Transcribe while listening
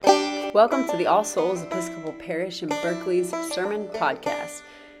Welcome to the All Souls Episcopal Parish in Berkeley's Sermon Podcast.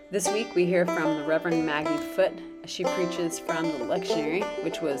 This week we hear from the Reverend Maggie Foote as she preaches from the lectionary,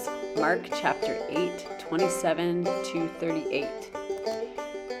 which was Mark chapter 8, 27 to 38.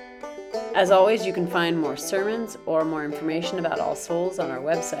 As always, you can find more sermons or more information about All Souls on our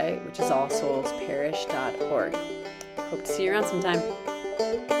website, which is allsoulsparish.org. Hope to see you around sometime.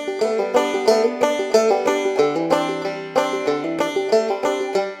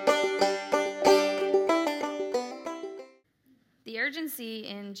 The urgency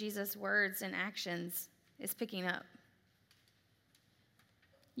in Jesus' words and actions is picking up.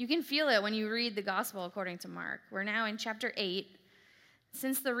 You can feel it when you read the Gospel according to Mark. We're now in chapter 8.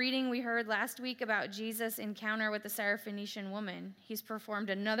 Since the reading we heard last week about Jesus' encounter with the Syrophoenician woman, he's performed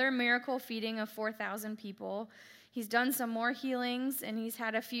another miracle feeding of 4,000 people. He's done some more healings, and he's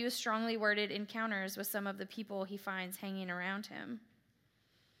had a few strongly worded encounters with some of the people he finds hanging around him.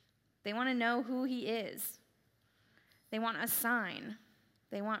 They want to know who he is. They want a sign.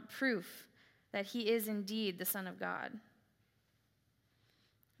 They want proof that he is indeed the Son of God.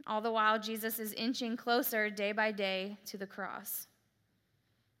 All the while, Jesus is inching closer day by day to the cross.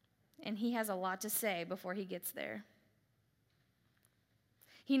 And he has a lot to say before he gets there.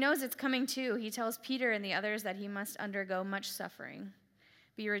 He knows it's coming too. He tells Peter and the others that he must undergo much suffering,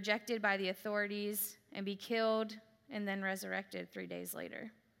 be rejected by the authorities, and be killed and then resurrected 3 days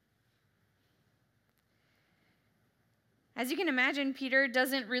later. As you can imagine, Peter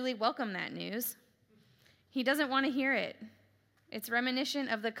doesn't really welcome that news. He doesn't want to hear it. It's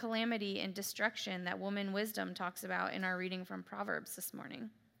reminiscent of the calamity and destruction that woman wisdom talks about in our reading from Proverbs this morning.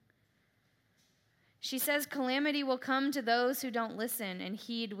 She says calamity will come to those who don't listen and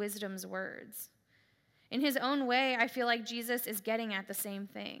heed wisdom's words. In his own way, I feel like Jesus is getting at the same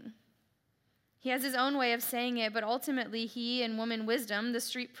thing. He has his own way of saying it, but ultimately he and woman wisdom, the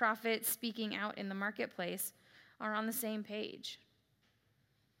street prophet speaking out in the marketplace, are on the same page.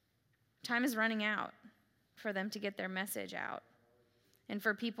 Time is running out for them to get their message out and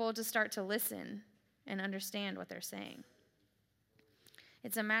for people to start to listen and understand what they're saying.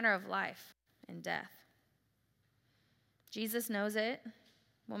 It's a matter of life and death. Jesus knows it.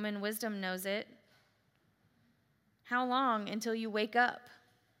 Woman wisdom knows it. How long until you wake up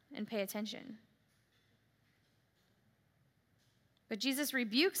and pay attention? But Jesus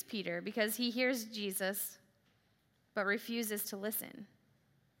rebukes Peter because he hears Jesus but refuses to listen.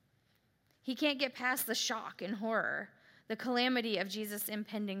 He can't get past the shock and horror, the calamity of Jesus'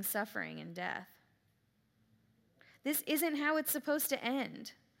 impending suffering and death. This isn't how it's supposed to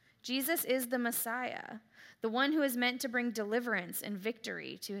end. Jesus is the Messiah, the one who is meant to bring deliverance and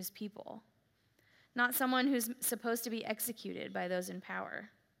victory to his people, not someone who's supposed to be executed by those in power.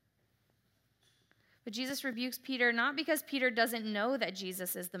 But Jesus rebukes Peter not because Peter doesn't know that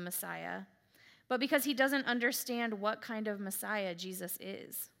Jesus is the Messiah, but because he doesn't understand what kind of Messiah Jesus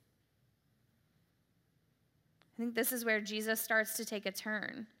is. I think this is where Jesus starts to take a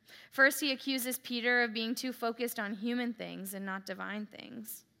turn. First, he accuses Peter of being too focused on human things and not divine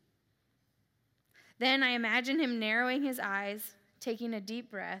things. Then I imagine him narrowing his eyes, taking a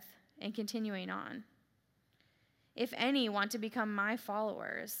deep breath, and continuing on. If any want to become my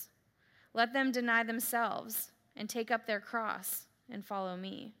followers, let them deny themselves and take up their cross and follow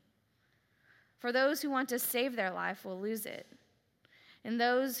me. For those who want to save their life will lose it, and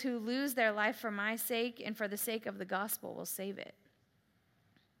those who lose their life for my sake and for the sake of the gospel will save it.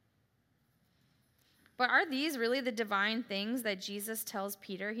 But are these really the divine things that Jesus tells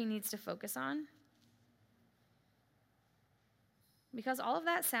Peter he needs to focus on? Because all of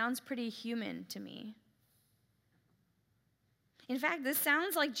that sounds pretty human to me. In fact, this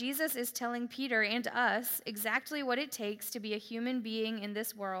sounds like Jesus is telling Peter and us exactly what it takes to be a human being in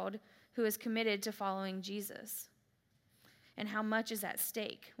this world who is committed to following Jesus, and how much is at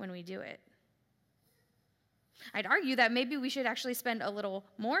stake when we do it. I'd argue that maybe we should actually spend a little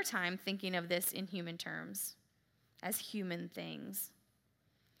more time thinking of this in human terms, as human things.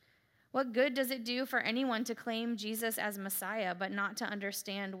 What good does it do for anyone to claim Jesus as Messiah, but not to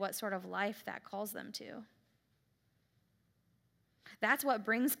understand what sort of life that calls them to? That's what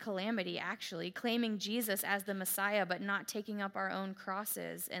brings calamity, actually, claiming Jesus as the Messiah, but not taking up our own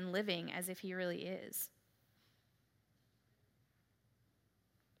crosses and living as if he really is.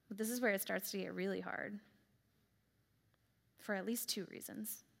 But this is where it starts to get really hard, for at least two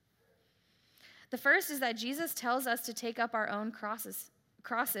reasons. The first is that Jesus tells us to take up our own crosses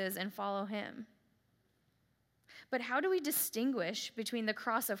and follow him. But how do we distinguish between the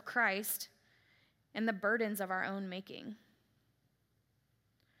cross of Christ and the burdens of our own making?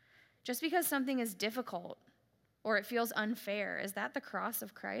 Just because something is difficult or it feels unfair, is that the cross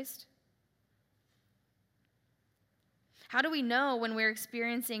of Christ? How do we know when we're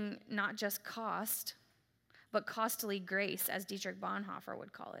experiencing not just cost, but costly grace, as Dietrich Bonhoeffer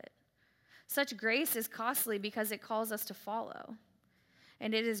would call it? Such grace is costly because it calls us to follow,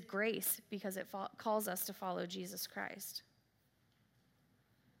 and it is grace because it calls us to follow Jesus Christ.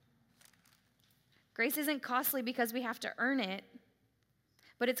 Grace isn't costly because we have to earn it,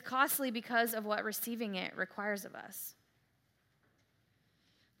 but it's costly because of what receiving it requires of us.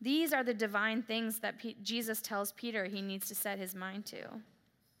 These are the divine things that Jesus tells Peter he needs to set his mind to.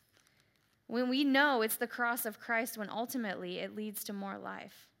 When we know it's the cross of Christ, when ultimately it leads to more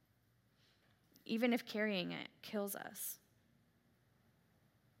life, even if carrying it kills us.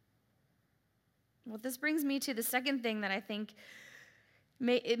 Well, this brings me to the second thing that I think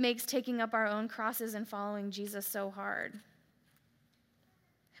it makes taking up our own crosses and following Jesus so hard.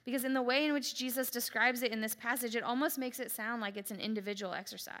 Because in the way in which Jesus describes it in this passage, it almost makes it sound like it's an individual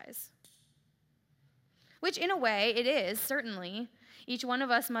exercise. Which in a way it is, certainly. Each one of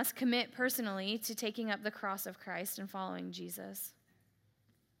us must commit personally to taking up the cross of Christ and following Jesus.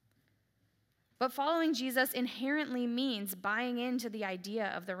 But following Jesus inherently means buying into the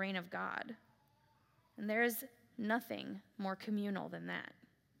idea of the reign of God. And there is nothing more communal than that.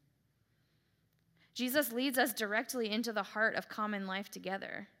 Jesus leads us directly into the heart of common life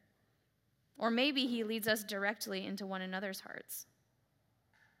together. Or maybe he leads us directly into one another's hearts.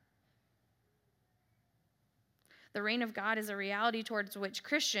 The reign of God is a reality towards which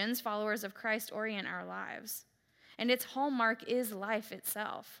Christians, followers of Christ, orient our lives. And its hallmark is life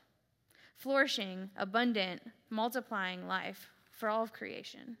itself. Flourishing, abundant, multiplying life for all of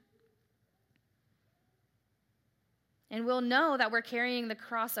creation. And we'll know that we're carrying the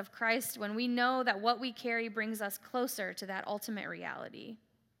cross of Christ when we know that what we carry brings us closer to that ultimate reality.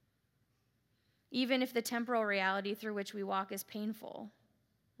 Even if the temporal reality through which we walk is painful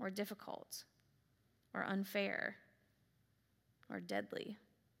or difficult or unfair or deadly.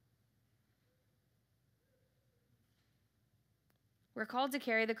 We're called to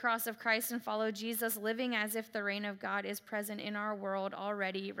carry the cross of Christ and follow Jesus, living as if the reign of God is present in our world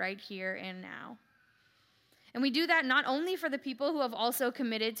already, right here and now. And we do that not only for the people who have also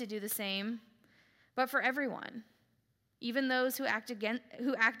committed to do the same, but for everyone, even those who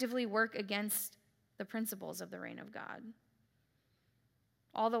actively work against the principles of the reign of God,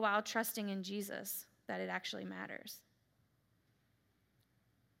 all the while trusting in Jesus that it actually matters.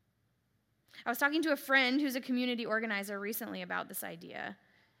 I was talking to a friend who's a community organizer recently about this idea,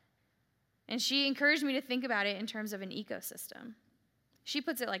 and she encouraged me to think about it in terms of an ecosystem. She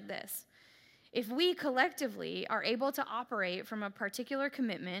puts it like this: if we collectively are able to operate from a particular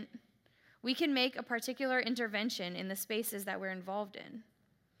commitment, we can make a particular intervention in the spaces that we're involved in.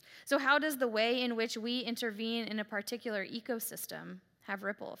 So how does the way in which we intervene in a particular ecosystem have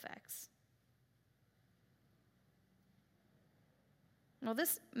ripple effects? Well,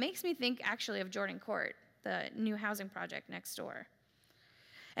 this makes me think actually of Jordan Court, the new housing project next door,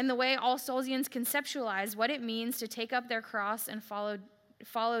 and the way All Soulsians conceptualize what it means to take up their cross and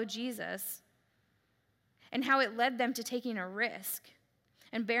follow Jesus, and how it led them to taking a risk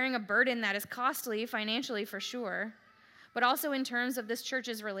and bearing a burden that is costly financially for sure, but also in terms of this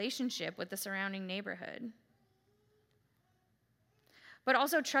church's relationship with the surrounding neighborhood. But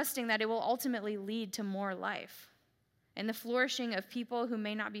also trusting that it will ultimately lead to more life and the flourishing of people who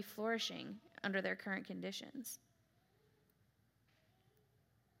may not be flourishing under their current conditions.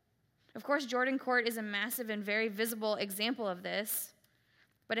 Of course, Jordan Court is a massive and very visible example of this,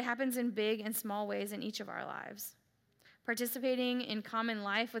 but it happens in big and small ways in each of our lives. Participating in common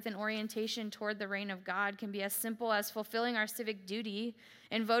life with an orientation toward the reign of God can be as simple as fulfilling our civic duty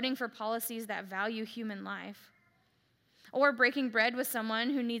and voting for policies that value human life, or breaking bread with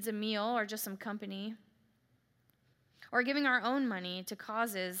someone who needs a meal or just some company, or giving our own money to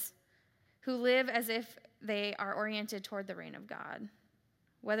causes who live as if they are oriented toward the reign of God,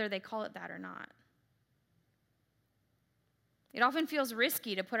 whether they call it that or not. It often feels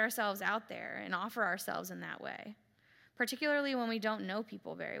risky to put ourselves out there and offer ourselves in that way, particularly when we don't know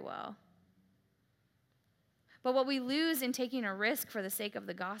people very well. But what we lose in taking a risk for the sake of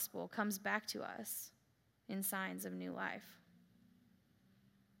the gospel comes back to us in signs of new life.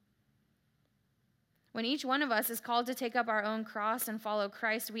 When each one of us is called to take up our own cross and follow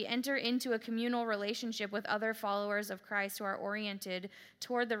Christ, we enter into a communal relationship with other followers of Christ who are oriented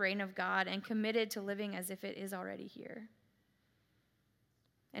toward the reign of God and committed to living as if it is already here.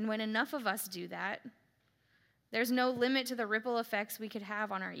 And when enough of us do that, there's no limit to the ripple effects we could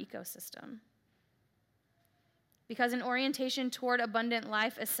have on our ecosystem. Because an orientation toward abundant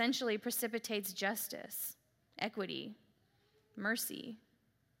life essentially precipitates justice, equity, mercy,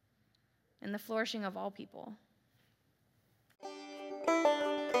 and the flourishing of all people.